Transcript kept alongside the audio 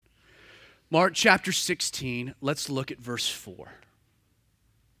Mark chapter 16, let's look at verse 4.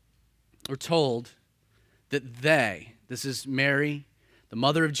 We're told that this is Mary, the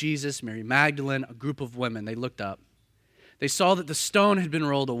mother of Jesus, Mary Magdalene, a group of women, they looked up. They saw that the stone had been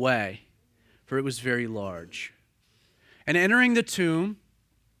rolled away, for it was very large. And entering the tomb,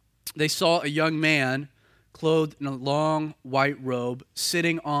 they saw a young man clothed in a long white robe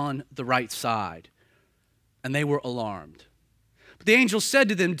sitting on the right side, and they were alarmed. But the angel said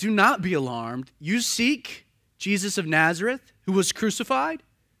to them, "Do not be alarmed. You seek Jesus of Nazareth, who was crucified?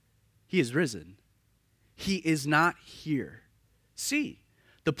 He is risen. He is not here. See,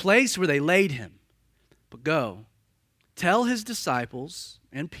 the place where they laid him. But go, tell his disciples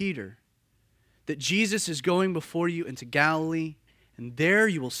and Peter that Jesus is going before you into Galilee, and there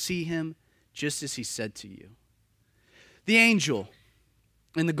you will see him just as he said to you." The angel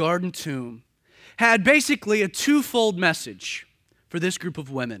in the garden tomb had basically a twofold message for this group of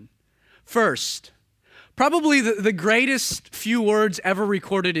women. First, probably the greatest few words ever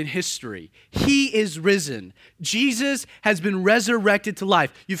recorded in history. He is risen. Jesus has been resurrected to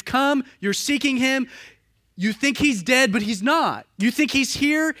life. You've come, you're seeking him. You think he's dead, but he's not. You think he's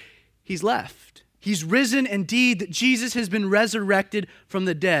here, he's left. He's risen indeed, that Jesus has been resurrected from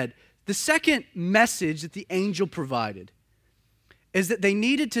the dead. The second message that the angel provided is that they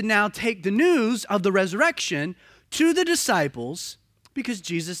needed to now take the news of the resurrection to the disciples because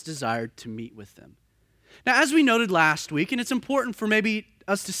Jesus desired to meet with them. Now, as we noted last week, and it's important for maybe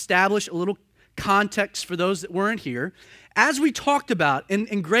us to establish a little context for those that weren't here, as we talked about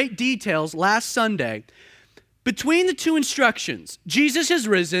in great details last Sunday, between the two instructions, Jesus has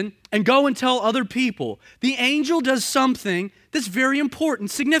risen and go and tell other people, the angel does something that's very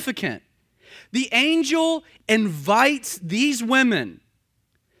important, significant. The angel invites these women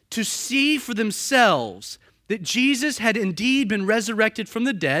to see for themselves that Jesus had indeed been resurrected from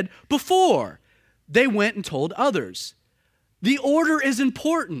the dead before they went and told others. The order is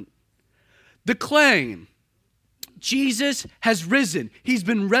important. The claim, Jesus has risen, he's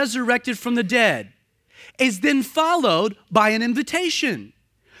been resurrected from the dead, is then followed by an invitation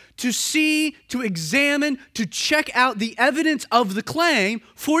to see, to examine, to check out the evidence of the claim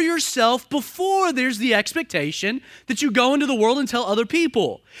for yourself before there's the expectation that you go into the world and tell other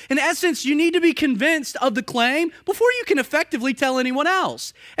people. In essence, you need to be convinced of the claim before you can effectively tell anyone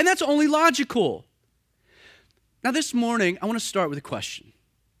else. And that's only logical. Now this morning, I want to start with a question,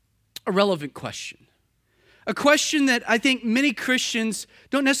 a relevant question. A question that I think many Christians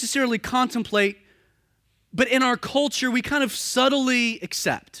don't necessarily contemplate, but in our culture, we kind of subtly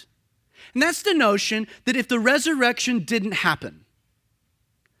accept. And that's the notion that if the resurrection didn't happen,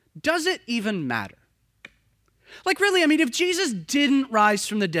 does it even matter? Like really, if Jesus didn't rise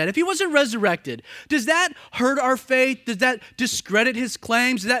from the dead, if he wasn't resurrected, does that hurt our faith? Does that discredit his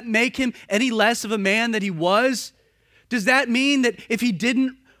claims? Does that make him any less of a man that he was? Does that mean that if he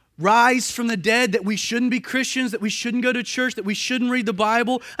didn't rise from the dead, that we shouldn't be Christians, that we shouldn't go to church, that we shouldn't read the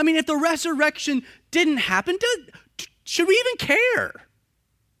Bible? If the resurrection didn't happen, should we even care?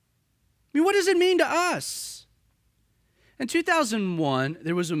 What does it mean to us? In 2001,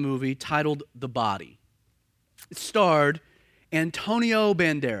 there was a movie titled The Body. It starred Antonio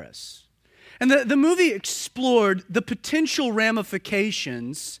Banderas. And the movie explored the potential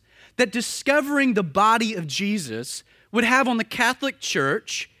ramifications that discovering the body of Jesus would have on the Catholic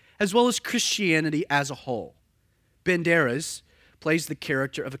Church as well as Christianity as a whole. Banderas plays the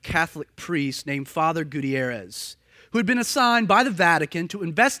character of a Catholic priest named Father Gutierrez, who had been assigned by the Vatican to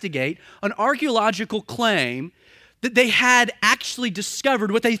investigate an archaeological claim that they had actually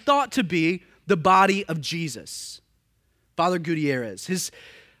discovered what they thought to be the body of Jesus. Father Gutierrez, his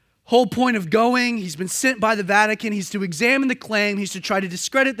whole point of going, he's been sent by the Vatican, he's to examine the claim, he's to try to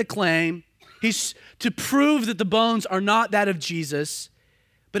discredit the claim, he's to prove that the bones are not that of Jesus.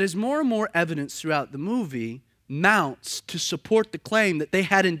 But as more and more evidence throughout the movie mounts to support the claim that they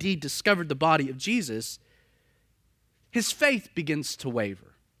had indeed discovered the body of Jesus, his faith begins to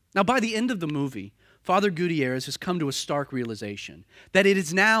waver. Now, by the end of the movie, Father Gutierrez has come to a stark realization that it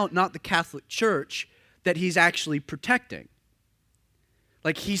is now not the Catholic Church that he's actually protecting.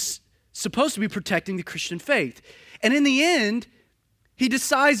 Like he's supposed to be protecting the Christian faith. And in the end, he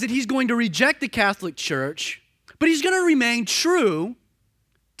decides that he's going to reject the Catholic Church, but he's going to remain true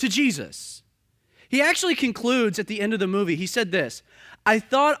to Jesus. He actually concludes at the end of the movie, he said this, "I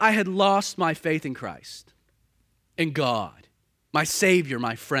thought I had lost my faith in Christ, in God, my Savior,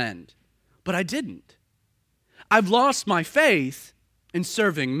 my friend, but I didn't. I've lost my faith in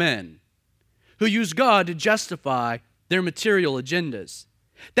serving men who use God to justify their material agendas.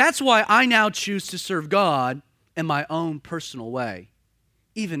 That's why I now choose to serve God in my own personal way,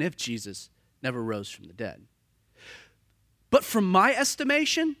 even if Jesus never rose from the dead. But from my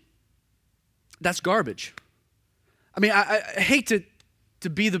estimation, that's garbage. I mean, I hate to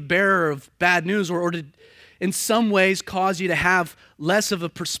be the bearer of bad news or to in some ways cause you to have less of a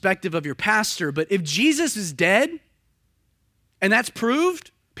perspective of your pastor, but if Jesus is dead and that's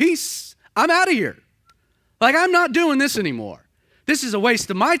proved, peace, I'm out of here. Like, I'm not doing this anymore. This is a waste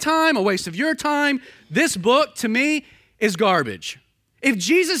of my time, a waste of your time. This book, to me, is garbage. If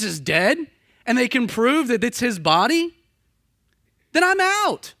Jesus is dead and they can prove that it's his body, then I'm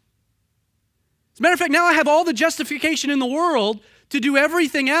out. As a matter of fact, now I have all the justification in the world to do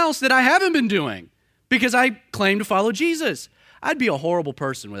everything else that I haven't been doing because I claim to follow Jesus. I'd be a horrible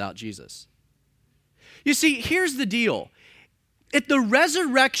person without Jesus. You see, here's the deal. If the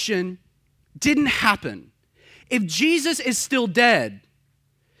resurrection didn't happen, if Jesus is still dead,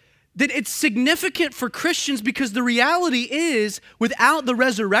 then it's significant for Christians because the reality is, without the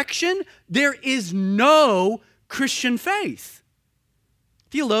resurrection, there is no Christian faith.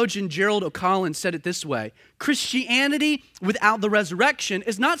 Theologian Gerald O'Collin said it this way: Christianity without the resurrection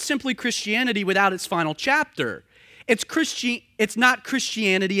is not simply Christianity without its final chapter. It's not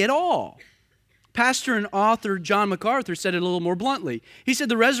Christianity at all. Pastor and author John MacArthur said it a little more bluntly. He said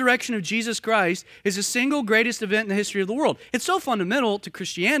the resurrection of Jesus Christ is the single greatest event in the history of the world. It's so fundamental to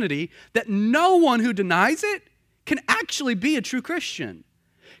Christianity that no one who denies it can actually be a true Christian.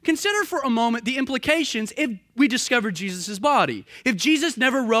 Consider for a moment the implications if we discovered Jesus' body. If Jesus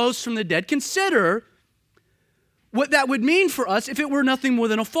never rose from the dead, consider what that would mean for us if it were nothing more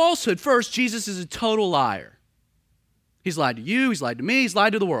than a falsehood. First, Jesus is a total liar. He's lied to you, he's lied to me, he's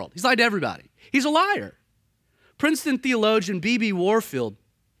lied to the world. He's lied to everybody. He's a liar. Princeton theologian B.B. Warfield,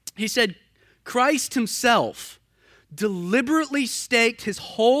 he said, Christ himself deliberately staked his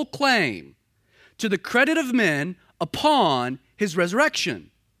whole claim to the credit of men upon his resurrection.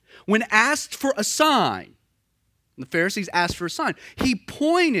 When asked for a sign, the Pharisees asked for a sign, he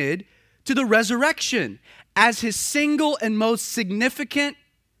pointed to the resurrection as his single and most significant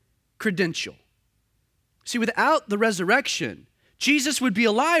credential. See, without the resurrection, Jesus would be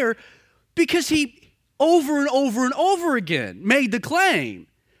a liar because he over and over and over again made the claim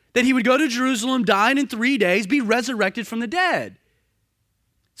that he would go to Jerusalem, die, and in 3 days be resurrected from the dead.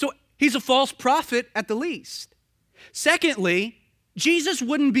 So he's a false prophet at the least. Secondly, Jesus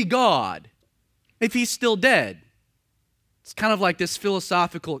wouldn't be God if he's still dead. It's kind of like this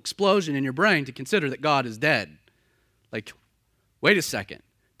philosophical explosion in your brain to consider that God is dead. Like, wait a second,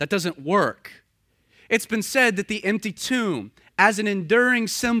 that doesn't work. It's been said that the empty tomb, as an enduring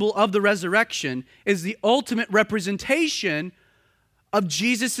symbol of the resurrection, is the ultimate representation of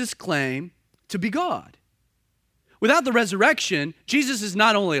Jesus' claim to be God. Without the resurrection, Jesus is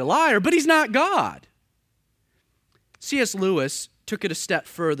not only a liar, but he's not God. C.S. Lewis took it a step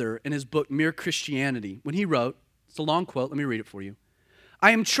further in his book, Mere Christianity, when he wrote, it's a long quote, let me read it for you.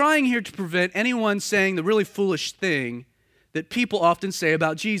 I am trying here to prevent anyone saying the really foolish thing that people often say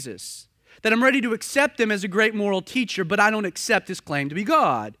about Jesus, that I'm ready to accept him as a great moral teacher, but I don't accept his claim to be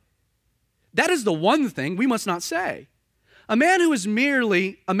God. That is the one thing we must not say. A man who is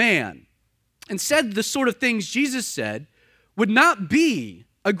merely a man and said the sort of things Jesus said would not be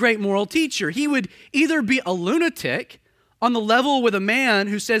a great moral teacher. He would either be a lunatic on the level with a man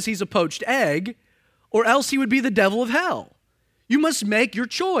who says he's a poached egg, or else he would be the devil of hell. You must make your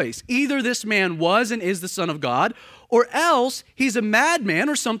choice. Either this man was and is the Son of God, or else he's a madman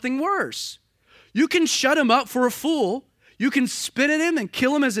or something worse. You can shut him up for a fool, you can spit at him and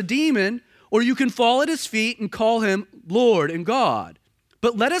kill him as a demon, or you can fall at his feet and call him Lord and God.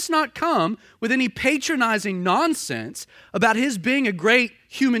 But let us not come with any patronizing nonsense about his being a great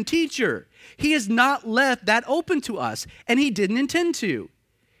human teacher. He has not left that open to us, and he didn't intend to.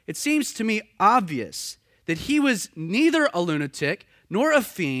 It seems to me obvious that he was neither a lunatic nor a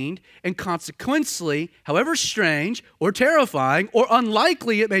fiend, and consequently, however strange or terrifying or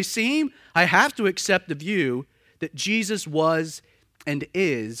unlikely it may seem, I have to accept the view that Jesus was and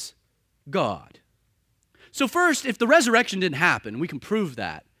is God. So first, if the resurrection didn't happen, we can prove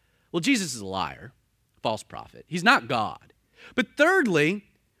that. Well, Jesus is a liar, false prophet. He's not God. But thirdly,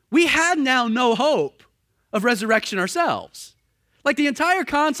 we have now no hope of resurrection ourselves. Like, the entire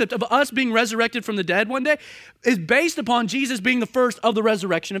concept of us being resurrected from the dead one day is based upon Jesus being the first of the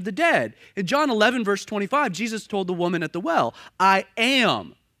resurrection of the dead. In John 11, verse 25, Jesus told the woman at the well, I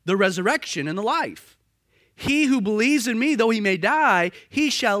am the resurrection and the life. He who believes in me, though he may die, he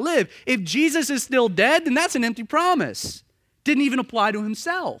shall live. If Jesus is still dead, then that's an empty promise. Didn't even apply to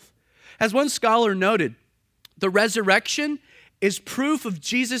himself. As one scholar noted, the resurrection is proof of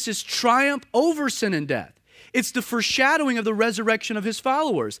Jesus' triumph over sin and death. It's the foreshadowing of the resurrection of his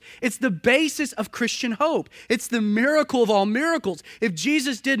followers. It's the basis of Christian hope. It's the miracle of all miracles. If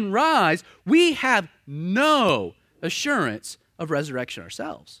Jesus didn't rise, we have no assurance of resurrection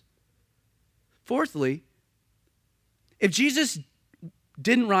ourselves. Fourthly, if Jesus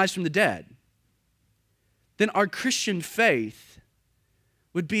didn't rise from the dead, then our Christian faith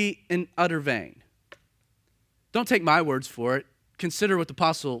would be in utter vain. Don't take my words for it. Consider what the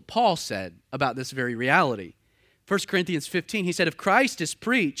Apostle Paul said about this very reality. 1 Corinthians 15, he said, if Christ is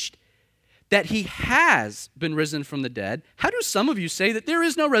preached that he has been risen from the dead, how do some of you say that there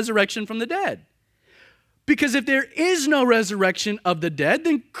is no resurrection from the dead? Because if there is no resurrection of the dead,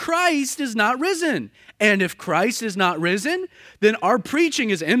 then Christ is not risen. And if Christ is not risen, then our preaching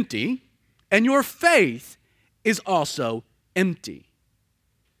is empty, and your faith is also empty.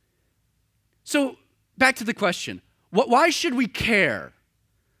 So, back to the question. Why should we care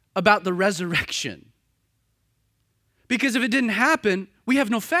about the resurrection? Because if it didn't happen, we have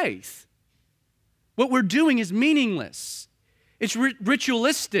no faith. What we're doing is meaningless. It's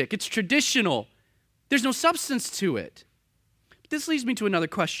ritualistic. It's traditional. There's no substance to it. This leads me to another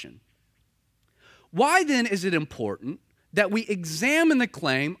question. Why then is it important that we examine the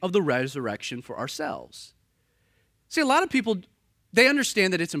claim of the resurrection for ourselves? See, a lot of people, they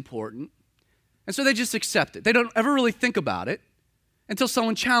understand that it's important, and so they just accept it. They don't ever really think about it until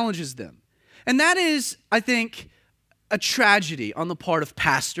someone challenges them. And that is, I think, a tragedy on the part of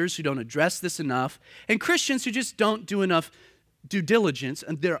pastors who don't address this enough and Christians who just don't do enough due diligence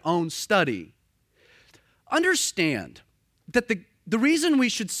in their own study. Understand that the reason we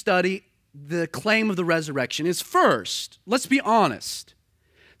should study the claim of the resurrection is first, let's be honest,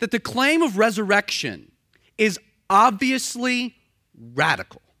 that the claim of resurrection is obviously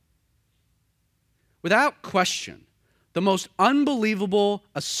radical. Without question, the most unbelievable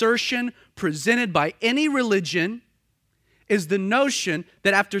assertion presented by any religion is the notion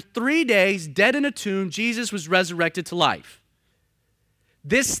that after 3 days, dead in a tomb, Jesus was resurrected to life.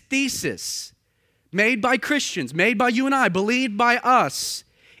 This thesis, made by Christians, made by you and I, believed by us,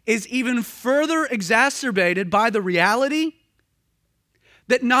 is even further exacerbated by the reality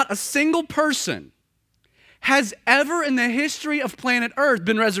that not a single person has ever in the history of planet Earth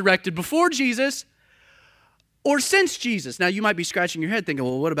been resurrected before Jesus or since Jesus. Now, you might be scratching your head thinking,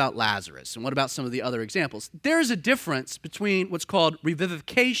 well, what about Lazarus? And what about some of the other examples? There's a difference between what's called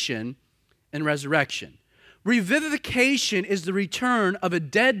revivification and resurrection. Revivification is the return of a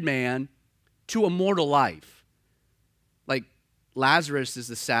dead man to a mortal life. Like, Lazarus is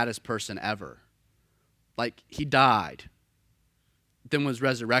the saddest person ever. Like, he died, then was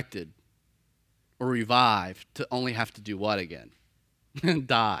resurrected or revived to only have to do what again?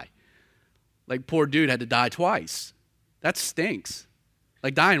 Die. Like, poor dude had to die twice. That stinks.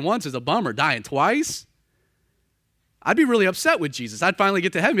 Like, dying once is a bummer. Dying twice? I'd be really upset with Jesus. I'd finally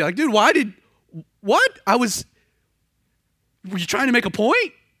get to heaven and be like, dude, what? Were you trying to make a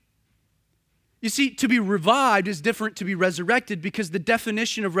point? You see, to be revived is different to be resurrected because the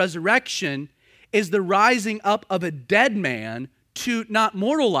definition of resurrection is the rising up of a dead man to not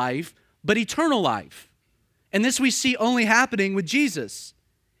mortal life, but eternal life. And this we see only happening with Jesus.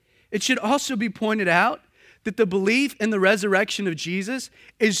 It should also be pointed out that the belief in the resurrection of Jesus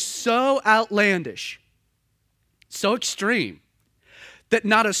is so outlandish, so extreme, that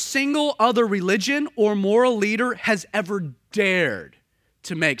not a single other religion or moral leader has ever dared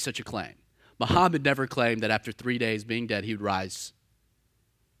to make such a claim. Muhammad never claimed that after 3 days being dead, he would rise.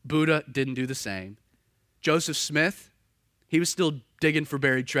 Buddha didn't do the same. Joseph Smith, he was still digging for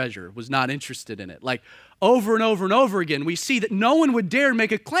buried treasure, was not interested in it. Like, over and over and over again, we see that no one would dare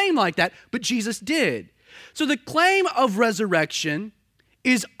make a claim like that, but Jesus did. So the claim of resurrection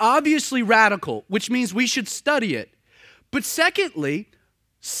is obviously radical, which means we should study it. But secondly,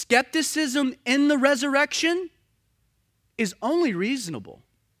 skepticism in the resurrection is only reasonable.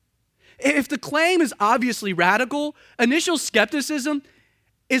 If the claim is obviously radical, initial skepticism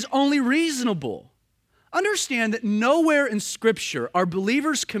is only reasonable. Understand that nowhere in Scripture are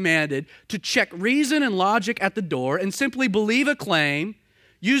believers commanded to check reason and logic at the door and simply believe a claim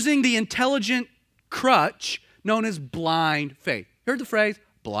using the intelligent crutch known as blind faith. Heard the phrase,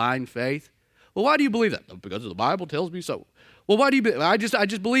 blind faith? Well, why do you believe that? Because the Bible tells me so. Well, why do you believe? I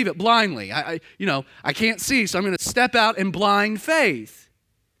just believe it blindly. I can't see, so I'm going to step out in blind faith.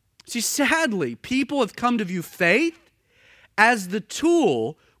 See, sadly, people have come to view faith as the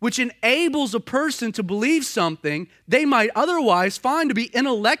tool which enables a person to believe something they might otherwise find to be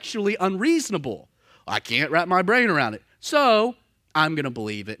intellectually unreasonable. I can't wrap my brain around it, so I'm going to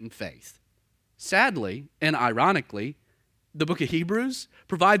believe it in faith. Sadly, and ironically, the book of Hebrews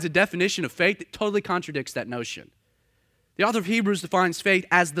provides a definition of faith that totally contradicts that notion. The author of Hebrews defines faith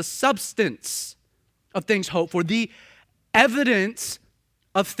as the substance of things hoped for, the evidence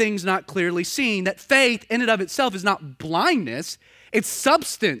of things not clearly seen. That faith in and of itself is not blindness, it's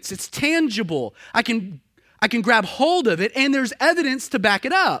substance, it's tangible. I can grab hold of it, and there's evidence to back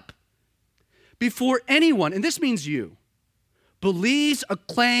it up. Before anyone, and this means you, believes a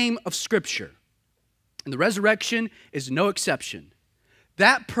claim of Scripture, and the resurrection is no exception,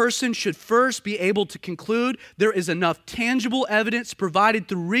 that person should first be able to conclude there is enough tangible evidence provided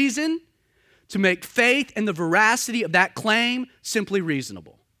through reason to make faith in the veracity of that claim simply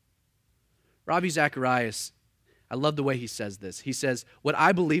reasonable. Ravi Zacharias, I love the way he says this. He says, what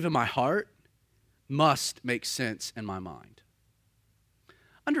I believe in my heart must make sense in my mind.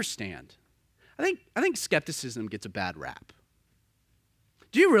 Understand, I think skepticism gets a bad rap.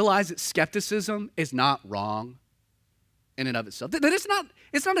 Do you realize that skepticism is not wrong in and of itself? That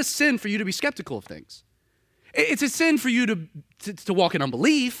it's not a sin for you to be skeptical of things. It's a sin for you to walk in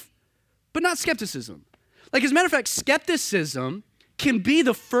unbelief, but not skepticism. Like, as a matter of fact, skepticism can be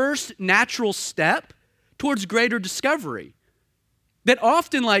the first natural step towards greater discovery. That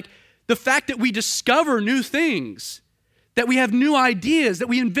often, like, the fact that we discover new things, that we have new ideas, that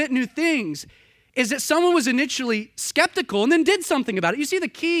we invent new things, is that someone was initially skeptical and then did something about it. You see, the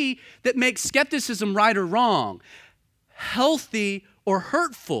key that makes skepticism right or wrong, healthy or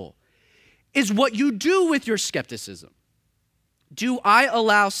hurtful, is what you do with your skepticism. Do I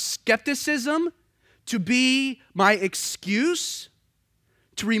allow skepticism to be my excuse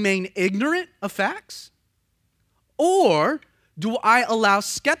to remain ignorant of facts? Or do I allow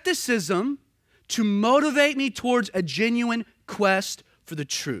skepticism to motivate me towards a genuine quest for the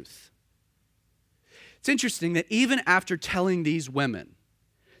truth? It's interesting that even after telling these women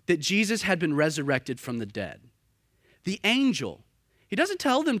that Jesus had been resurrected from the dead, the angel, he doesn't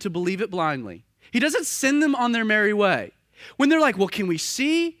tell them to believe it blindly. He doesn't send them on their merry way. When they're like, well, can we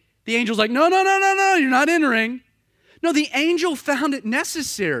see? The angel's like, no, you're not entering. No, the angel found it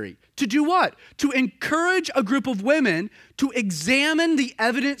necessary to do what? To encourage a group of women to examine the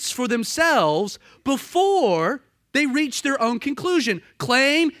evidence for themselves before they reach their own conclusion.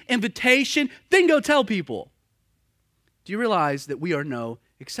 Claim, invitation, then go tell people. Do you realize that we are no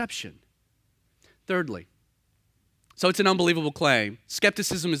exception? Thirdly, so it's an unbelievable claim.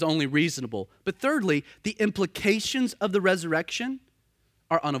 Skepticism is only reasonable. But thirdly, the implications of the resurrection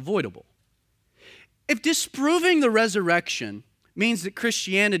are unavoidable. If disproving the resurrection means that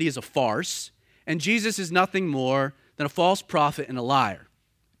Christianity is a farce and Jesus is nothing more than a false prophet and a liar,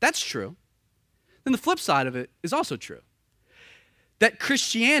 that's true. Then the flip side of it is also true. That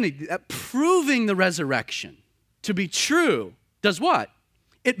Christianity, that proving the resurrection to be true, does what?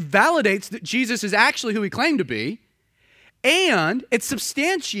 It validates that Jesus is actually who he claimed to be, and it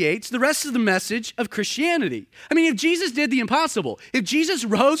substantiates the rest of the message of Christianity. I mean, if Jesus did the impossible, if Jesus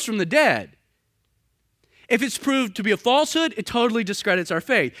rose from the dead, if it's proved to be a falsehood, it totally discredits our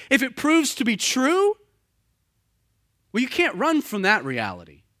faith. If it proves to be true, well, you can't run from that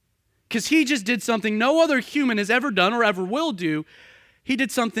reality. Because he just did something no other human has ever done or ever will do. He did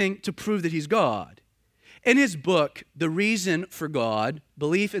something to prove that he's God. In his book, The Reason for God,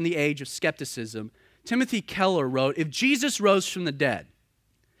 Belief in the Age of Skepticism, Timothy Keller wrote, if Jesus rose from the dead,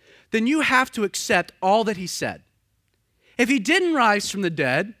 then you have to accept all that he said. If he didn't rise from the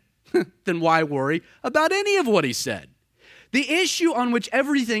dead, then why worry about any of what he said? The issue on which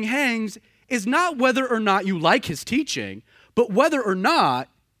everything hangs is not whether or not you like his teaching, but whether or not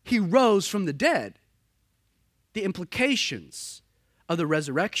he rose from the dead. The implications of the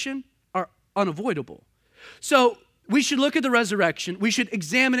resurrection are unavoidable. So we should look at the resurrection. We should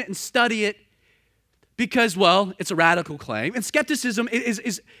examine it and study it because, well, it's a radical claim. And skepticism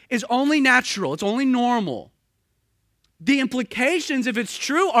is only natural. It's only normal. The implications, if it's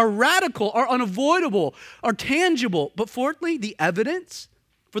true, are radical, are unavoidable, are tangible. But fourthly, the evidence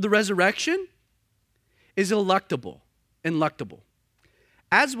for the resurrection is ineluctable.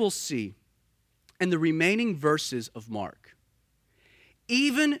 As we'll see in the remaining verses of Mark,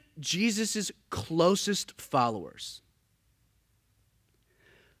 even Jesus' closest followers,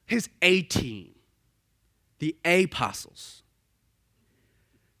 his A-team, the apostles,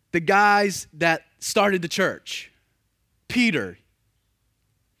 the guys that started the church, Peter,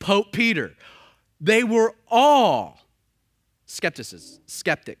 Pope Peter, they were all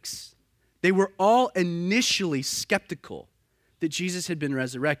skeptics. They were all initially skeptical that Jesus had been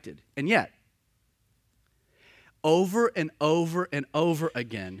resurrected. And yet, over and over and over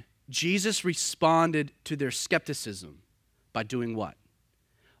again, Jesus responded to their skepticism by doing what?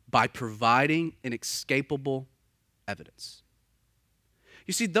 By providing inescapable evidence.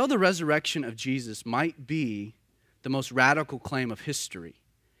 You see, though the resurrection of Jesus might be the most radical claim of history,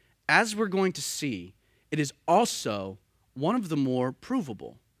 as we're going to see, it is also one of the more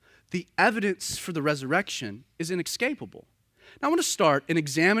provable. The evidence for the resurrection is inescapable. Now, I want to start in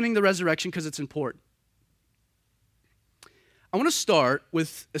examining the resurrection because it's important. I want to start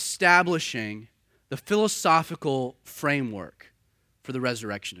with establishing the philosophical framework for the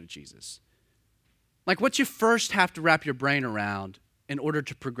resurrection of Jesus. Like what you first have to wrap your brain around in order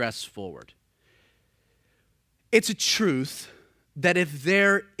to progress forward. It's a truth that if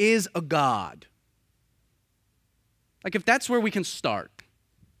there is a God, like if that's where we can start,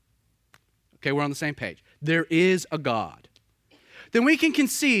 okay, we're on the same page. There is a God. Then we can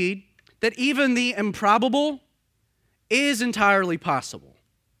concede that even the improbable is entirely possible.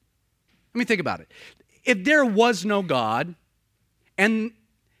 Let me think about it. If there was no God and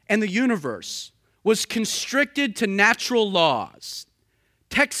the universe was constricted to natural laws,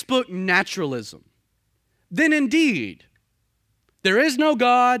 textbook naturalism, then indeed, there is no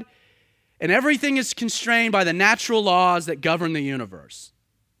God and everything is constrained by the natural laws that govern the universe.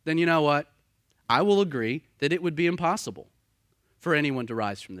 Then you know what? I will agree that it would be impossible for anyone to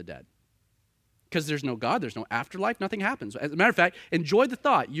rise from the dead. Because there's no God, there's no afterlife, nothing happens. As a matter of fact, enjoy the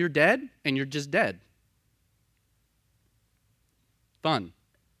thought, you're dead and you're just dead. Fun.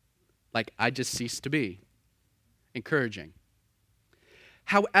 Like I just ceased to be. Encouraging.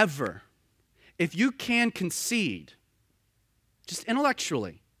 However, if you can concede, just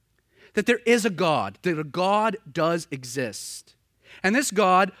intellectually, that there is a God, that a God does exist, and this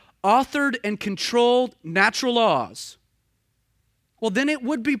God authored and controlled natural laws, well, then it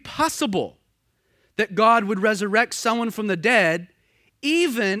would be possible that God would resurrect someone from the dead,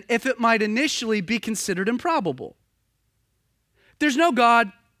 even if it might initially be considered improbable. If there's no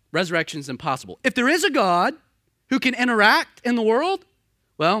God, resurrection is impossible. If there is a God who can interact in the world,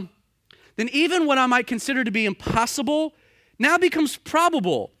 well, then even what I might consider to be impossible now becomes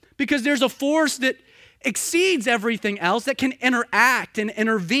probable because there's a force that exceeds everything else that can interact and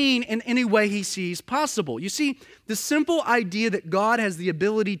intervene in any way he sees possible. You see, the simple idea that God has the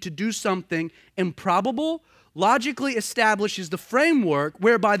ability to do something improbable logically establishes the framework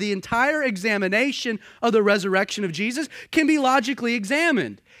whereby the entire examination of the resurrection of Jesus can be logically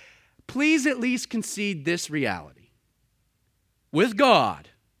examined. Please at least concede this reality. With God,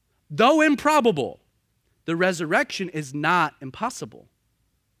 though improbable, the resurrection is not impossible.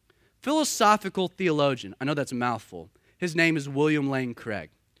 Philosophical theologian, I know that's a mouthful, his name is William Lane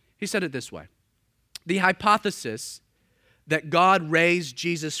Craig. He said it this way: the hypothesis that God raised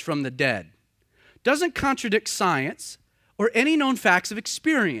Jesus from the dead doesn't contradict science or any known facts of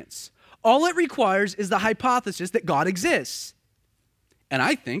experience. All it requires is the hypothesis that God exists. And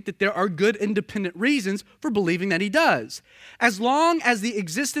I think that there are good independent reasons for believing that he does. As long as the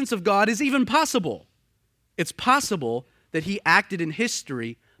existence of God is even possible, it's possible that he acted in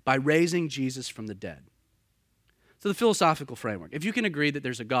history by raising Jesus from the dead. So the philosophical framework. If you can agree that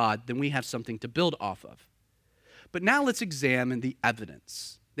there's a God, then we have something to build off of. But now let's examine the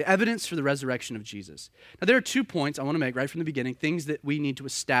evidence for the resurrection of Jesus. Now there are 2 points I want to make right from the beginning, things that we need to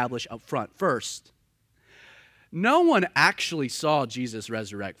establish up front. First, no one actually saw Jesus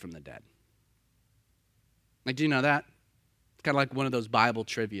resurrect from the dead. Like, do you know that? It's kind of like one of those Bible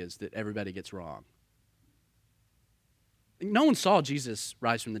trivias that everybody gets wrong. No one saw Jesus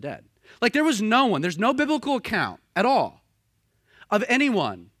rise from the dead. Like there was no one, there's no biblical account at all of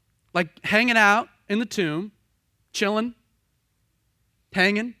anyone like hanging out in the tomb, chilling,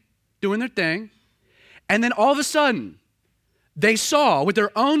 hanging, doing their thing, and then all of a sudden they saw with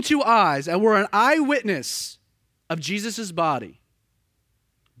their own 2 eyes and were an eyewitness of Jesus' body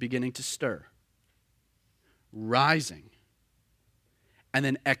beginning to stir, rising, and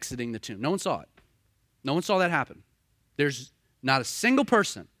then exiting the tomb. No one saw it. No one saw that happen. There's not a single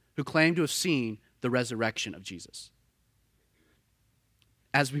person who claimed to have seen the resurrection of Jesus.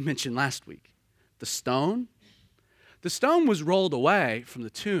 As we mentioned last week, the stone was rolled away from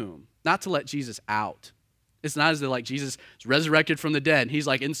the tomb, not to let Jesus out. It's not as though like Jesus is resurrected from the dead and he's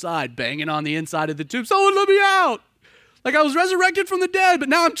like inside, banging on the inside of the tomb. Someone let me out. Like I was resurrected from the dead, but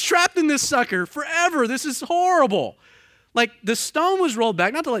now I'm trapped in this sucker forever. This is horrible. Like the stone was rolled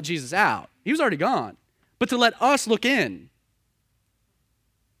back, not to let Jesus out. He was already gone. But to let us look in.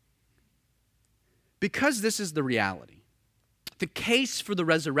 Because this is the reality, the case for the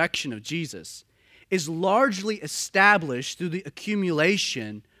resurrection of Jesus is largely established through the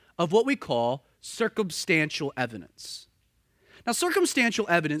accumulation of what we call circumstantial evidence. Now, circumstantial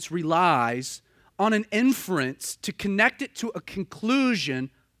evidence relies on an inference to connect it to a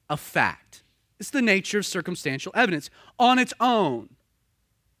conclusion of fact. It's the nature of circumstantial evidence on its own.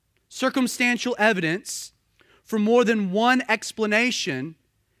 Circumstantial evidence for more than one explanation,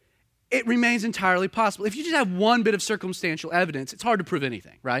 it remains entirely possible. If you just have one bit of circumstantial evidence, it's hard to prove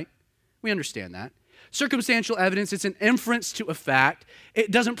anything, right? We understand that. Circumstantial evidence, it's an inference to a fact. It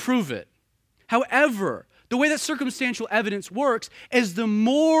doesn't prove it. However, the way that circumstantial evidence works is the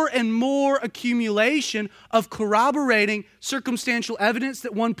more and more accumulation of corroborating circumstantial evidence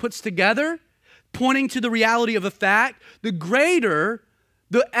that one puts together, pointing to the reality of a fact, the greater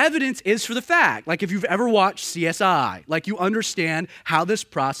the evidence is for the fact. Like if you've ever watched CSI, like you understand how this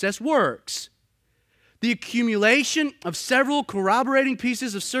process works. The accumulation of several corroborating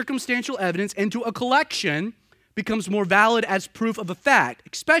pieces of circumstantial evidence into a collection becomes more valid as proof of a fact,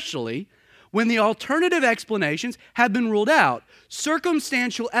 especially when the alternative explanations have been ruled out.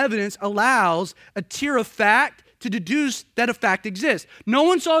 Circumstantial evidence allows a tier of fact to deduce that a fact exists. No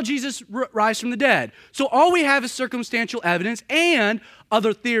one saw Jesus rise from the dead. So all we have is circumstantial evidence and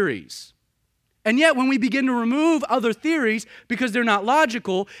other theories. And yet when we begin to remove other theories because they're not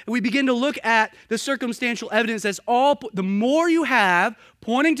logical, and we begin to look at the circumstantial evidence as the more you have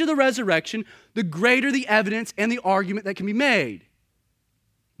pointing to the resurrection, the greater the evidence and the argument that can be made.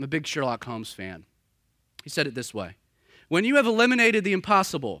 I'm a big Sherlock Holmes fan. He said it this way: when you have eliminated the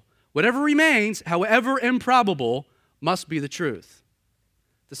impossible, whatever remains, however improbable, must be the truth.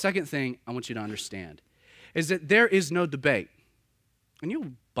 The second thing I want you to understand is that there is no debate. And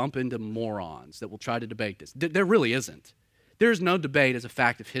you'll bump into morons that will try to debate this. There really isn't. There is no debate as a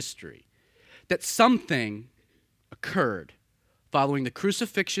fact of history that something occurred following the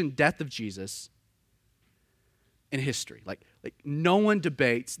crucifixion, death of Jesus in history. Like no one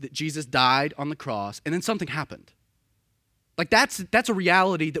debates that Jesus died on the cross and then something happened. Like that's a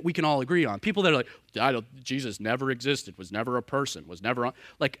reality that we can all agree on. People that are like, Jesus never existed, was never a person, was never on.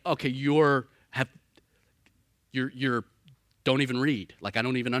 Like, okay, you're don't even read. Like, I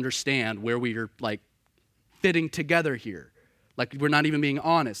don't even understand where we are like fitting together here. Like, we're not even being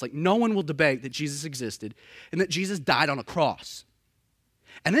honest. Like, no one will debate that Jesus existed and that Jesus died on a cross.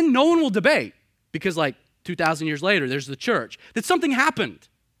 And then no one will debate because like 2,000 years later, there's the church, that something happened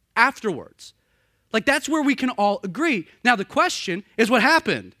afterwards. Like, that's where we can all agree. Now, the question is what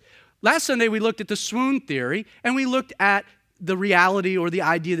happened? Last Sunday, we looked at the swoon theory, and we looked at the reality or the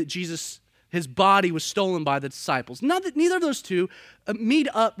idea that Jesus, his body was stolen by the disciples. Neither of those two meet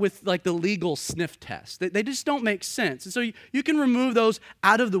up with like the legal sniff test. They just don't make sense. And so you can remove those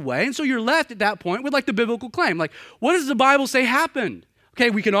out of the way. And so you're left at that point with like the biblical claim. Like, what does the Bible say happened? Okay,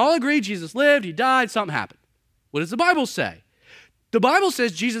 we can all agree Jesus lived, he died, something happened. What does the Bible say? The Bible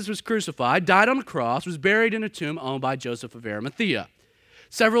says Jesus was crucified, died on a cross, was buried in a tomb owned by Joseph of Arimathea.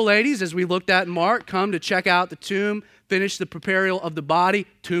 Several ladies, as we looked at in Mark, come to check out the tomb, finish the burial of the body.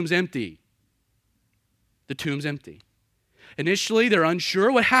 Tomb's empty. The tomb's empty. Initially, they're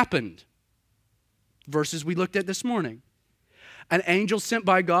unsure what happened. Verses we looked at this morning. An angel sent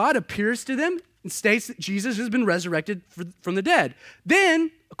by God appears to them and states that Jesus has been resurrected from the dead.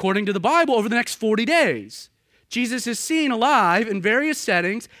 Then, according to the Bible, over the next 40 days, Jesus is seen alive in various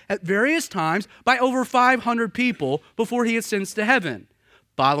settings at various times by over 500 people before he ascends to heaven.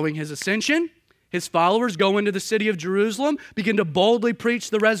 Following his ascension, his followers go into the city of Jerusalem, begin to boldly preach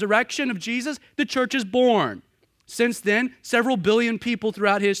the resurrection of Jesus. The church is born. Since then, several billion people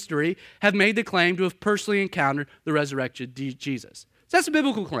throughout history have made the claim to have personally encountered the resurrected Jesus. So that's a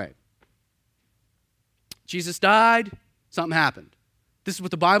biblical claim. Jesus died, something happened. This is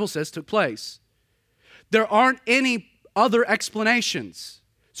what the Bible says took place. There aren't any other explanations.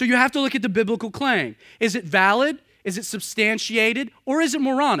 So you have to look at the biblical claim. Is it valid? Is it substantiated? Or is it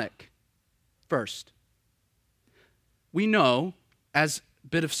moronic? First, we know, as a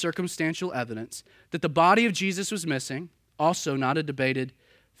bit of circumstantial evidence, that the body of Jesus was missing, also not a debated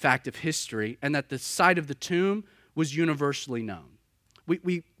fact of history, and that the site of the tomb was universally known.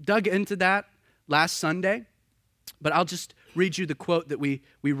 We dug into that last Sunday, but I'll just read you the quote that we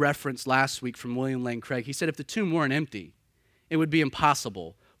referenced last week from William Lane Craig. He said, if the tomb weren't empty, it would be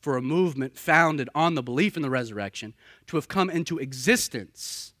impossible for a movement founded on the belief in the resurrection to have come into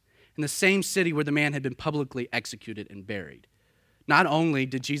existence in the same city where the man had been publicly executed and buried. Not only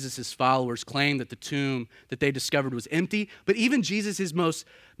did Jesus' followers claim that the tomb that they discovered was empty, but even Jesus' most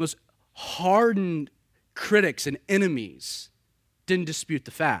hardened critics and enemies didn't dispute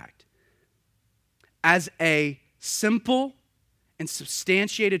the fact. As a simple and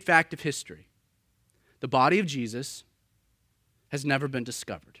substantiated fact of history, the body of Jesus has never been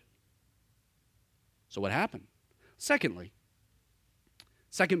discovered. So what happened? Secondly,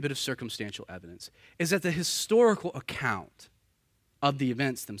 second bit of circumstantial evidence is that the historical account of the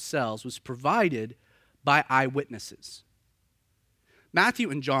events themselves was provided by eyewitnesses. Matthew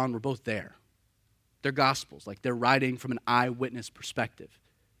and John were both there. They're gospels, like they're writing from an eyewitness perspective.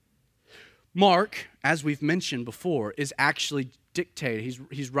 Mark, as we've mentioned before, is actually dictated.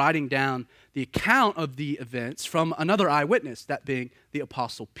 He's writing down the account of the events from another eyewitness, that being the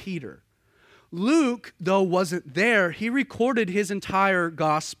Apostle Peter. Luke, though wasn't there, he recorded his entire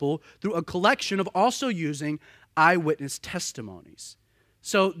gospel through a collection of also using eyewitness testimonies.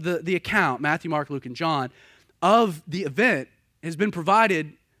 So the account, Matthew, Mark, Luke, and John, of the event has been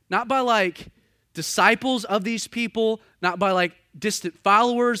provided not by like disciples of these people, not by like distant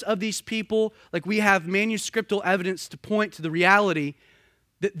followers of these people. Like we have manuscriptal evidence to point to the reality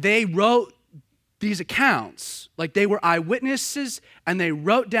that they wrote these accounts. Like they were eyewitnesses and they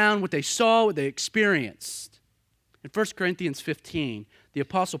wrote down what they saw, what they experienced. In 1 Corinthians 15, the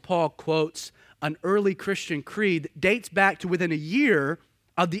Apostle Paul quotes an early Christian creed that dates back to within a year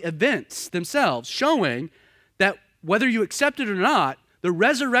of the events themselves, showing that whether you accept it or not, the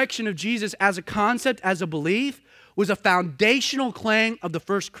resurrection of Jesus as a concept, as a belief, was a foundational claim of the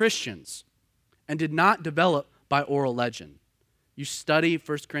first Christians and did not develop by oral legend. You study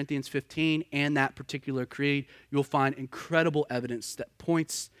 1 Corinthians 15 and that particular creed, you'll find incredible evidence that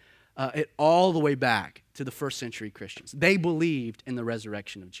points it all the way back to the first century Christians. They believed in the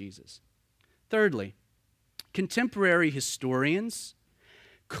resurrection of Jesus. Thirdly, contemporary historians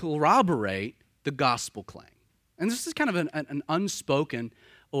corroborate the gospel claim. And this is kind of an unspoken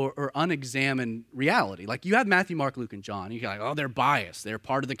or unexamined reality. Like you have Matthew, Mark, Luke, and John. You're like, oh, they're biased. They're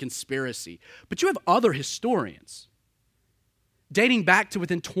part of the conspiracy. But you have other historians dating back to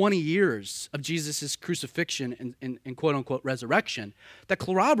within 20 years of Jesus' crucifixion and quote-unquote resurrection that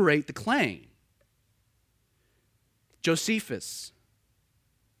corroborate the claim. Josephus,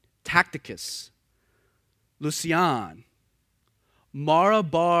 Tacitus, Lucian, Mara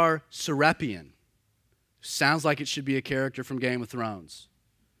bar Serapion. Sounds like it should be a character from Game of Thrones.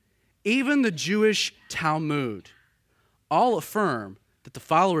 Even the Jewish Talmud all affirm that the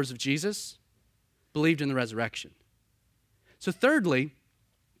followers of Jesus believed in the resurrection. So thirdly,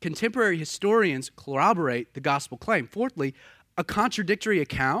 contemporary historians corroborate the gospel claim. Fourthly, a contradictory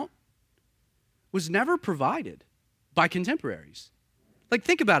account was never provided by contemporaries. Like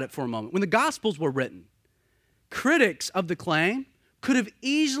think about it for a moment. When the Gospels were written, critics of the claim could have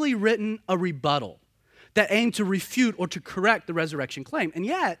easily written a rebuttal that aimed to refute or to correct the resurrection claim. And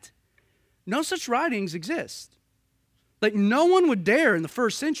yet, no such writings exist. Like no one would dare in the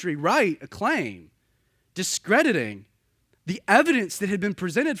first century write a claim discrediting the evidence that had been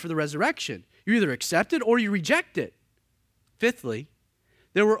presented for the resurrection. You either accept it or you reject it. Fifthly,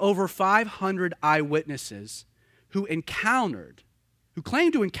 there were over 500 eyewitnesses who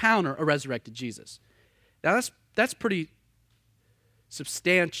claimed to encounter a resurrected Jesus. Now that's pretty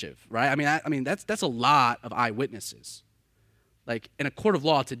substantive, right? I mean that's a lot of eyewitnesses. Like in a court of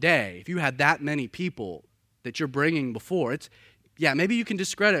law today, if you had that many people that you're bringing before, maybe you can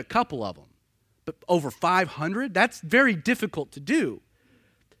discredit a couple of them, but over 500, that's very difficult to do.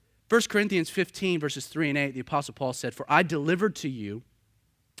 1 Corinthians 15, verses 3 and 8, the Apostle Paul said, "For I delivered to you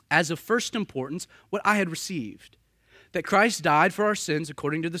as of first importance what I had received, that Christ died for our sins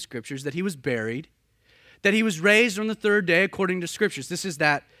according to the Scriptures, that he was buried, that he was raised on the third day according to Scriptures." This is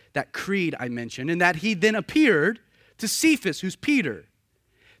that creed I mentioned. "And that he then appeared to Cephas," who's Peter.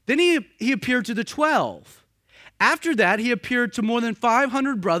 "Then he appeared to the 12. After that, he appeared to more than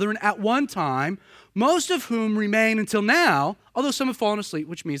 500 brethren at one time, most of whom remain until now, although some have fallen asleep,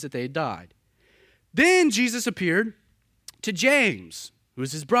 which means that they had died. Then Jesus appeared to James, who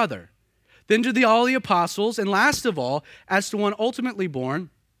is his brother. Then to all the apostles, and last of all, as to one ultimately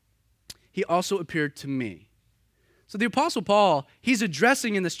born, he also appeared to me." So the Apostle Paul, he's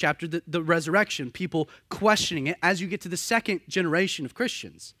addressing in this chapter the resurrection, people questioning it as you get to the second generation of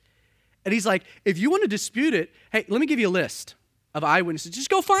Christians. And he's like, if you want to dispute it, hey, let me give you a list of eyewitnesses. Just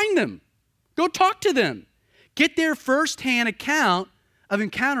go find them. Go talk to them. Get their firsthand account of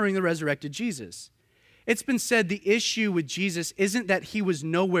encountering the resurrected Jesus. It's been said the issue with Jesus isn't that he was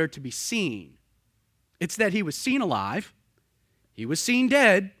nowhere to be seen. It's that he was seen alive, he was seen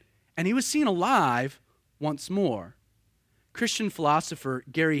dead, and he was seen alive once more. Christian philosopher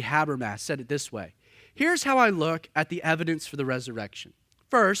Gary Habermas said it this way: "Here's how I look at the evidence for the resurrection.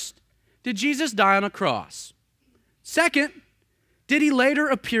 First, did Jesus die on a cross? Second, did he later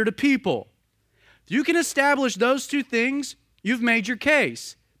appear to people? If you can establish those two things, you've made your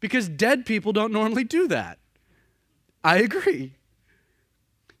case, because dead people don't normally do that." I agree.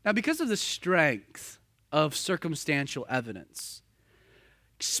 Now, because of the strength of circumstantial evidence,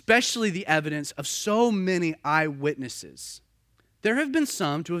 especially the evidence of so many eyewitnesses, there have been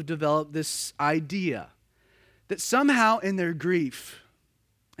some to have developed this idea that somehow in their grief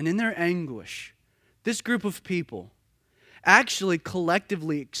and in their anguish, this group of people actually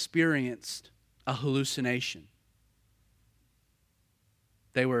collectively experienced a hallucination.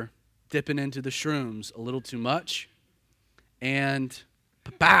 They were dipping into the shrooms a little too much, and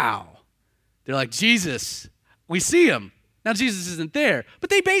pow! They're like, Jesus, we see him. Now Jesus isn't there. But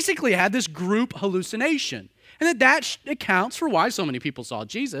they basically had this group hallucination. And that accounts for why so many people saw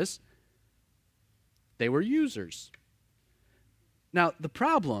Jesus. They were users. Now, the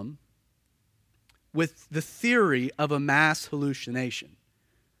problem with the theory of a mass hallucination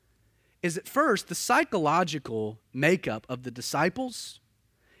is at first the psychological makeup of the disciples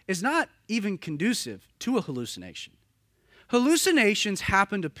is not even conducive to a hallucination. Hallucinations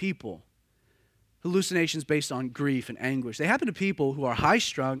happen to people. Hallucinations based on grief and anguish. They happen to people who are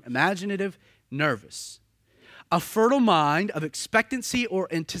high-strung, imaginative, nervous. A fertile mind of expectancy or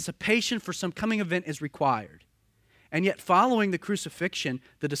anticipation for some coming event is required. And yet, following the crucifixion,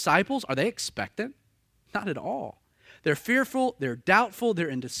 the disciples, are they expectant? Not at all. They're fearful, they're doubtful, they're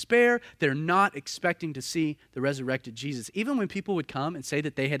in despair, they're not expecting to see the resurrected Jesus. Even when people would come and say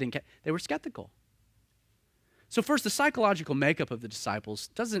that they were skeptical. So first, the psychological makeup of the disciples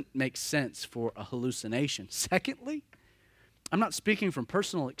doesn't make sense for a hallucination. Secondly, I'm not speaking from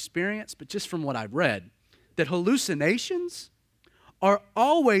personal experience, but just from what I've read, that hallucinations are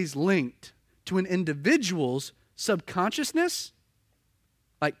always linked to an individual's subconsciousness,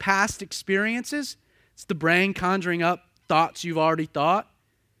 like past experiences. It's the brain conjuring up thoughts you've already thought.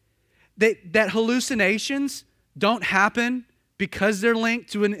 That hallucinations don't happen because they're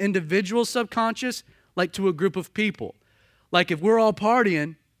linked to an individual subconscious, like to a group of people. Like if we're all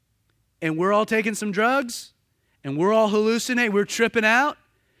partying and we're all taking some drugs and we're all hallucinating, we're tripping out,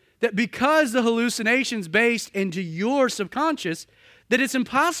 that because the hallucination's based into your subconscious, that it's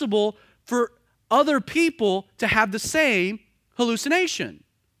impossible for other people to have the same hallucination.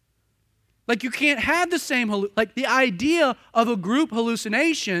 Like you can't have the same, like the idea of a group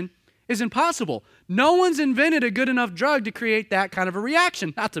hallucination is impossible. No one's invented a good enough drug to create that kind of a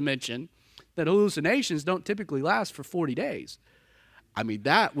reaction, not to mention that hallucinations don't typically last for 40 days. I mean,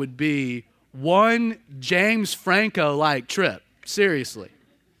 that would be one James Franco-like trip, seriously.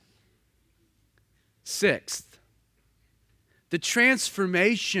 Sixth, the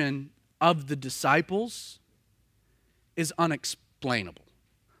transformation of the disciples is unexplainable.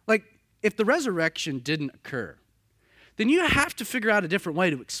 Like, if the resurrection didn't occur, then you have to figure out a different way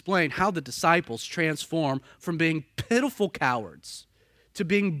to explain how the disciples transform from being pitiful cowards to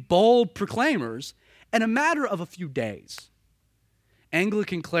being bold proclaimers in a matter of a few days.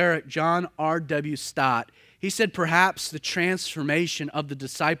 Anglican cleric John R.W. Stott, he said perhaps the transformation of the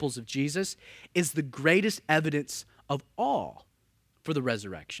disciples of Jesus is the greatest evidence of all for the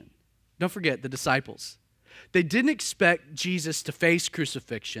resurrection. Don't forget the disciples. They didn't expect Jesus to face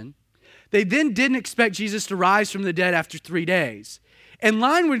crucifixion. They then didn't expect Jesus to rise from the dead after 3 days. In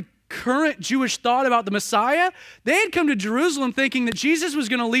line with current Jewish thought about the Messiah, they had come to Jerusalem thinking that Jesus was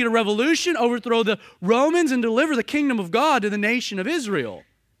going to lead a revolution, overthrow the Romans, and deliver the kingdom of God to the nation of Israel.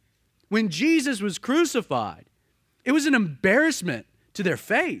 When Jesus was crucified, it was an embarrassment to their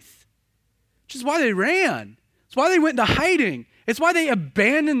faith, which is why they ran. It's why they went into hiding. It's why they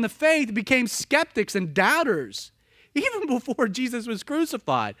abandoned the faith, became skeptics and doubters. Even before Jesus was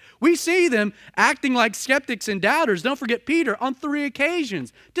crucified, we see them acting like skeptics and doubters. Don't forget Peter, on 3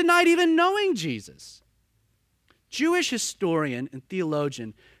 occasions, denied even knowing Jesus. Jewish historian and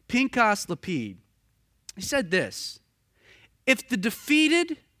theologian Pinchas Lapid, he said this: if the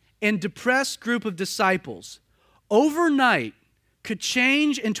defeated and depressed group of disciples overnight could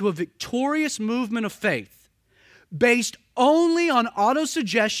change into a victorious movement of faith based only on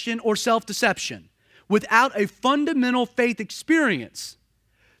autosuggestion or self-deception, without a fundamental faith experience,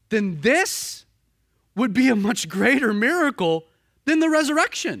 then this would be a much greater miracle than the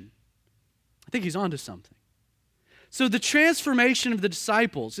resurrection. I think he's onto something. So the transformation of the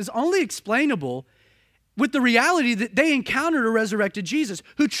disciples is only explainable with the reality that they encountered a resurrected Jesus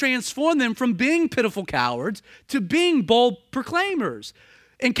who transformed them from being pitiful cowards to being bold proclaimers.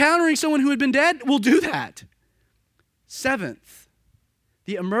 Encountering someone who had been dead will do that. Seventh,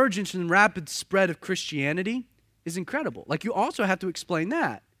 the emergence and rapid spread of Christianity is incredible. Like, you also have to explain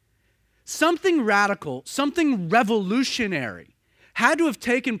that. Something radical, something revolutionary had to have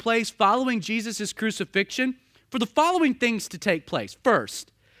taken place following Jesus' crucifixion for the following things to take place.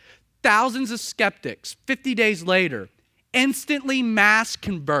 First, thousands of skeptics, 50 days later, instantly mass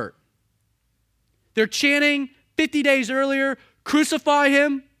convert. They're chanting 50 days earlier, crucify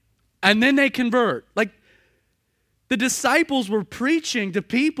him, and then they convert. Like, The disciples were preaching to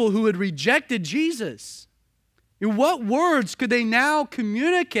people who had rejected Jesus. In what words could they now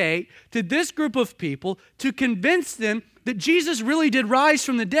communicate to this group of people to convince them that Jesus really did rise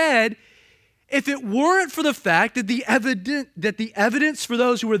from the dead if it weren't for the fact that the evidence for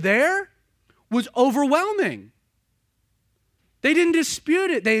those who were there was overwhelming? They didn't dispute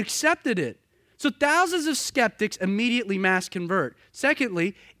it. They accepted it. So thousands of skeptics immediately mass convert.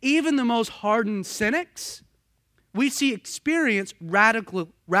 Secondly, even the most hardened cynics, we see experience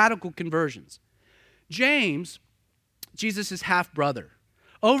radical conversions. James, Jesus' half-brother,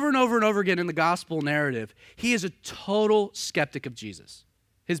 over and over and over again in the gospel narrative, he is a total skeptic of Jesus,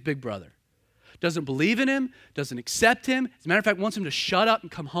 his big brother. Doesn't believe in him, doesn't accept him. As a matter of fact, wants him to shut up and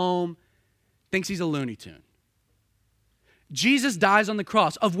come home, thinks he's a Looney Tune. Jesus dies on the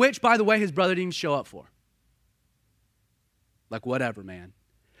cross, of which, by the way, his brother didn't even show up for. Like, whatever, man.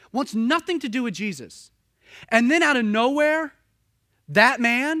 Wants nothing to do with Jesus. And then out of nowhere, that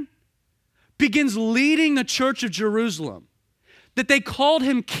man begins leading the church of Jerusalem. That they called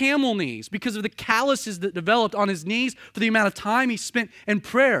him camel knees because of the calluses that developed on his knees for the amount of time he spent in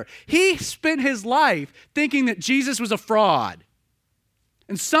prayer. He spent his life thinking that Jesus was a fraud.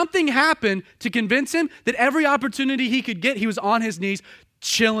 And something happened to convince him that every opportunity he could get, he was on his knees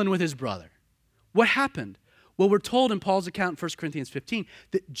chilling with his brother. What happened? Well, we're told in Paul's account in 1 Corinthians 15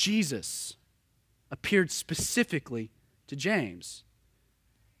 that Jesus appeared specifically to James.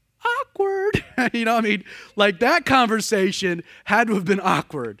 Awkward. Like that conversation had to have been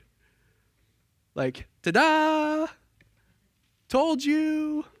awkward. Like, ta-da, told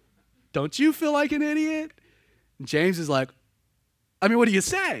you. Don't you feel like an idiot? And James is like, what do you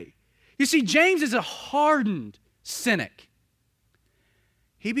say? You see, James is a hardened cynic.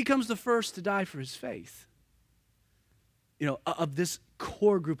 He becomes the first to die for his faith, of this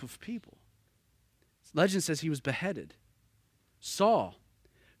core group of people. Legend says he was beheaded. Saul,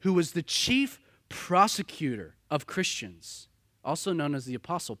 who was the chief prosecutor of Christians, also known as the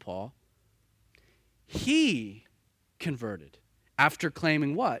Apostle Paul, he converted after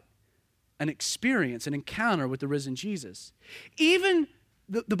claiming what? An experience, an encounter with the risen Jesus. Even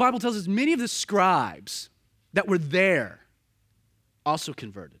the Bible tells us many of the scribes that were there also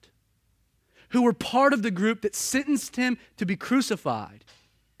converted, who were part of the group that sentenced him to be crucified,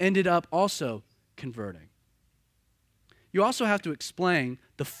 ended up also converting. You also have to explain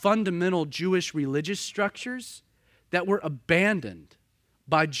the fundamental Jewish religious structures that were abandoned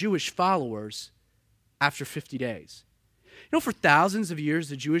by Jewish followers after 50 days. For thousands of years,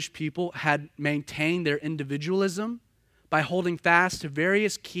 the Jewish people had maintained their individualism by holding fast to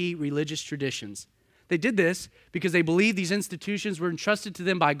various key religious traditions. They did this because they believed these institutions were entrusted to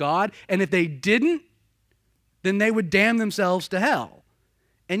them by God, and if they didn't, then they would damn themselves to hell.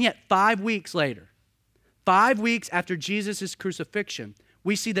 And yet, 5 weeks later, 5 weeks after Jesus' crucifixion,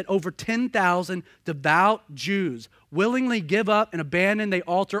 we see that over 10,000 devout Jews willingly give up and abandon, they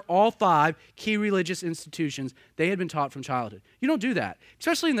alter all 5 key religious institutions they had been taught from childhood. You don't do that.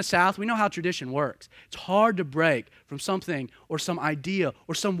 Especially in the South, we know how tradition works. It's hard to break from something or some idea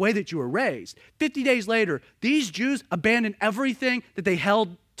or some way that you were raised. 50 days later, these Jews abandoned everything that they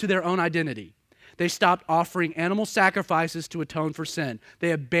held to their own identity. They stopped offering animal sacrifices to atone for sin.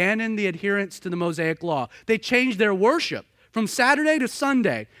 They abandoned the adherence to the Mosaic law. They changed their worship from Saturday to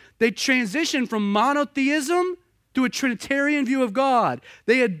Sunday. They transitioned from monotheism to a Trinitarian view of God.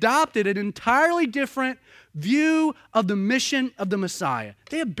 They adopted an entirely different view of the mission of the Messiah.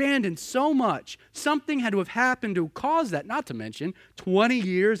 They abandoned so much. Something had to have happened to cause that, not to mention 20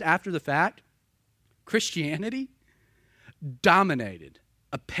 years after the fact, Christianity dominated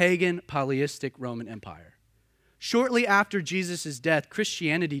a pagan, polytheistic Roman Empire. Shortly after Jesus' death,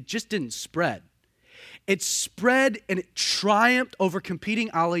 Christianity just didn't spread. It spread and it triumphed over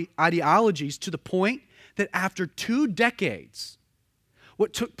competing ideologies to the point that after 2 decades,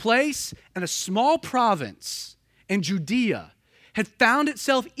 what took place in a small province in Judea had found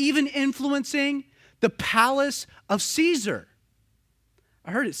itself even influencing the palace of Caesar.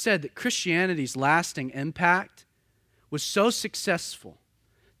 I heard it said that Christianity's lasting impact was so successful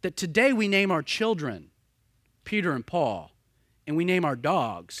that today we name our children Peter and Paul, and we name our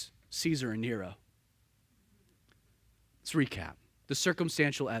dogs Caesar and Nero. Let's recap. The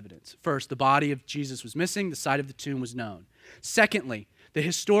circumstantial evidence. First, the body of Jesus was missing. The site of the tomb was known. Secondly, the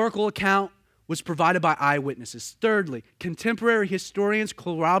historical account was provided by eyewitnesses. Thirdly, contemporary historians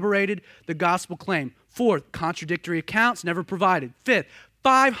corroborated the gospel claim. Fourth, contradictory accounts never provided. Fifth,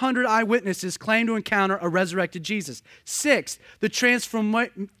 500 eyewitnesses claim to encounter a resurrected Jesus. Sixth, the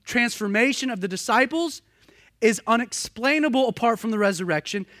transformation of the disciples is unexplainable apart from the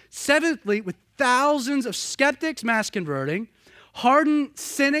resurrection. Seventhly, with thousands of skeptics mass converting, hardened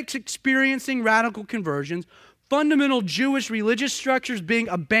cynics experiencing radical conversions, fundamental Jewish religious structures being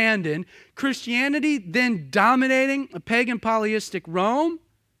abandoned, Christianity then dominating a pagan polytheistic Rome,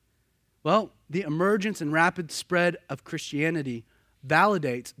 well, the emergence and rapid spread of Christianity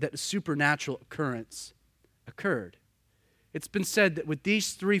validates that a supernatural occurrence occurred. It's been said that with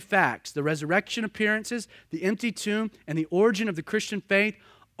these three facts, the resurrection appearances, the empty tomb, and the origin of the Christian faith,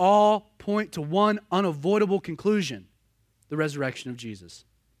 all point to one unavoidable conclusion: the resurrection of Jesus.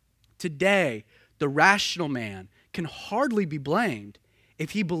 Today, the rational man can hardly be blamed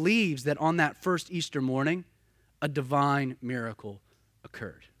if he believes that on that first Easter morning, a divine miracle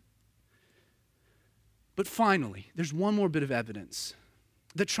occurred. But finally, there's one more bit of evidence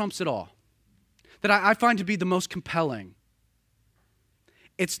that trumps it all, that I find to be the most compelling.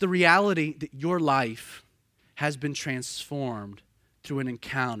 It's the reality that your life has been transformed through an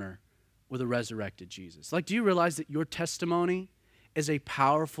encounter with a resurrected Jesus. Like, do you realize that your testimony is a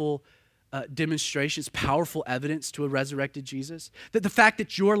powerful demonstration, it's powerful evidence to a resurrected Jesus? That the fact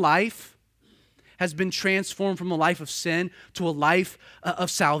that your life has been transformed from a life of sin to a life of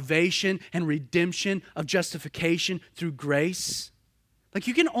salvation and redemption, of justification through grace. Like,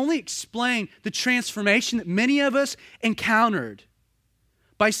 you can only explain the transformation that many of us encountered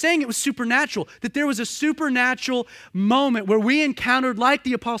by saying it was supernatural, that there was a supernatural moment where we encountered, like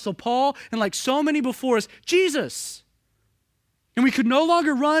the Apostle Paul and like so many before us, Jesus. And we could no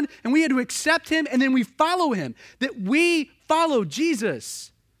longer run, and we had to accept him, and then we follow him. That we follow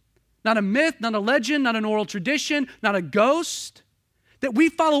Jesus. Not a myth, not a legend, not an oral tradition, not a ghost. That we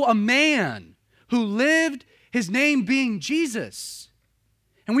follow a man who lived, his name being Jesus.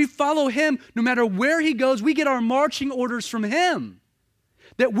 And we follow him no matter where he goes. We get our marching orders from him.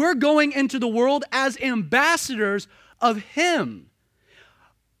 That we're going into the world as ambassadors of him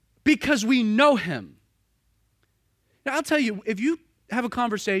because we know him. Now, I'll tell you, if you have a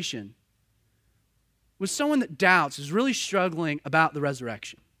conversation with someone that doubts, is really struggling about the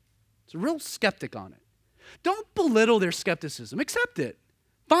resurrection, is a real skeptic on it, don't belittle their skepticism. Accept it.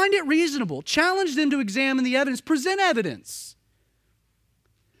 Find it reasonable. Challenge them to examine the evidence. Present evidence.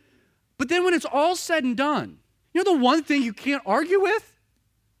 But then when it's all said and done, you know the one thing you can't argue with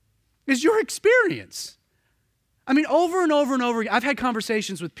is your experience. I mean, over and over and over again, I've had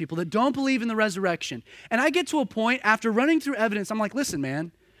conversations with people that don't believe in the resurrection. And I get to a point after running through evidence, I'm like, listen,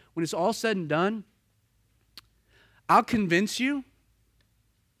 man, when it's all said and done, I'll convince you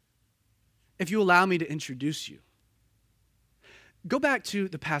if you allow me to introduce you. Go back to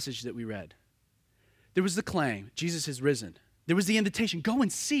the passage that we read. There was the claim, Jesus has risen. There was the invitation, go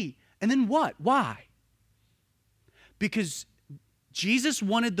and see. And then what? Why? Because Jesus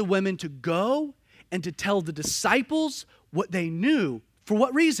wanted the women to go and to tell the disciples what they knew. For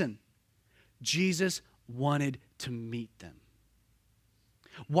what reason? Jesus wanted to meet them.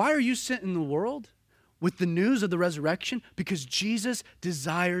 Why are you sent in the world with the news of the resurrection? Because Jesus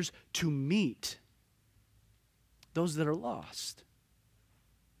desires to meet those that are lost.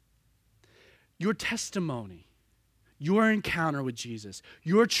 Your testimony, your encounter with Jesus,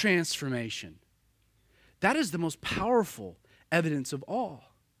 your transformation, that is the most powerful evidence of all.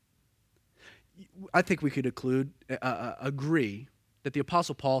 I think we could agree that the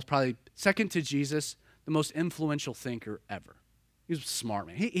Apostle Paul is probably, second to Jesus, the most influential thinker ever. He was a smart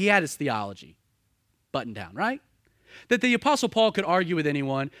man. He had his theology buttoned down, right? That the Apostle Paul could argue with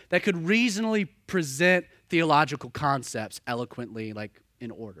anyone, that could reasonably present theological concepts eloquently, like in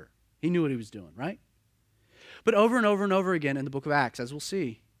order. He knew what he was doing, right? But over and over and over again in the book of Acts, as we'll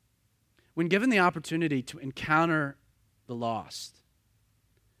see, when given the opportunity to encounter the lost,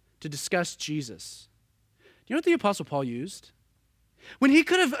 to discuss Jesus, do you know what the Apostle Paul used? When he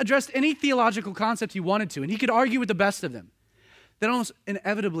could have addressed any theological concept he wanted to, and he could argue with the best of them, then almost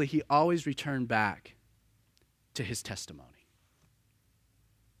inevitably he always returned back to his testimony.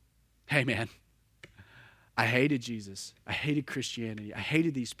 Hey man, I hated Jesus. I hated Christianity. I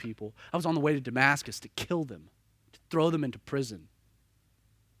hated these people. I was on the way to Damascus to kill them, to throw them into prison.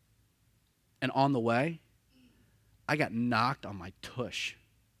 And on the way, I got knocked on my tush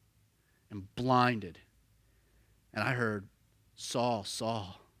and blinded. And I heard, Saul,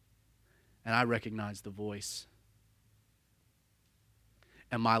 Saul. And I recognized the voice.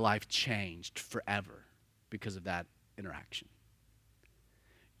 And my life changed forever because of that interaction.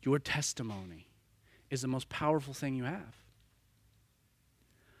 Your testimony is the most powerful thing you have.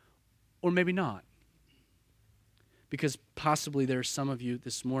 Or maybe not. Because possibly there are some of you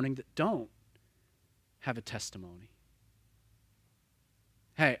this morning that don't have a testimony.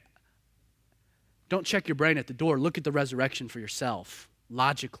 Hey, Don't check your brain at the door. Look at the resurrection for yourself,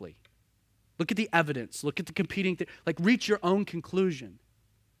 logically. Look at the evidence. Look at the competing things. Like, reach your own conclusion.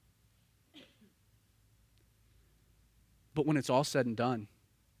 But when it's all said and done,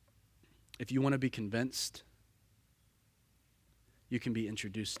 if you want to be convinced, you can be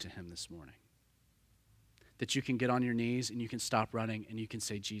introduced to him this morning. That you can get on your knees and you can stop running and you can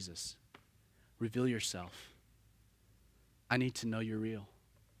say, Jesus, reveal yourself. I need to know you're real.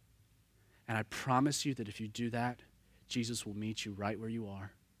 And I promise you that if you do that, Jesus will meet you right where you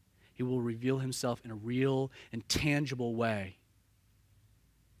are. He will reveal himself in a real and tangible way.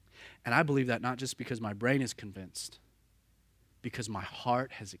 And I believe that not just because my brain is convinced, because my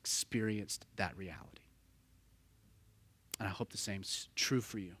heart has experienced that reality. And I hope the same is true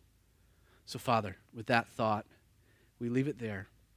for you. So, Father, with that thought, we leave it there.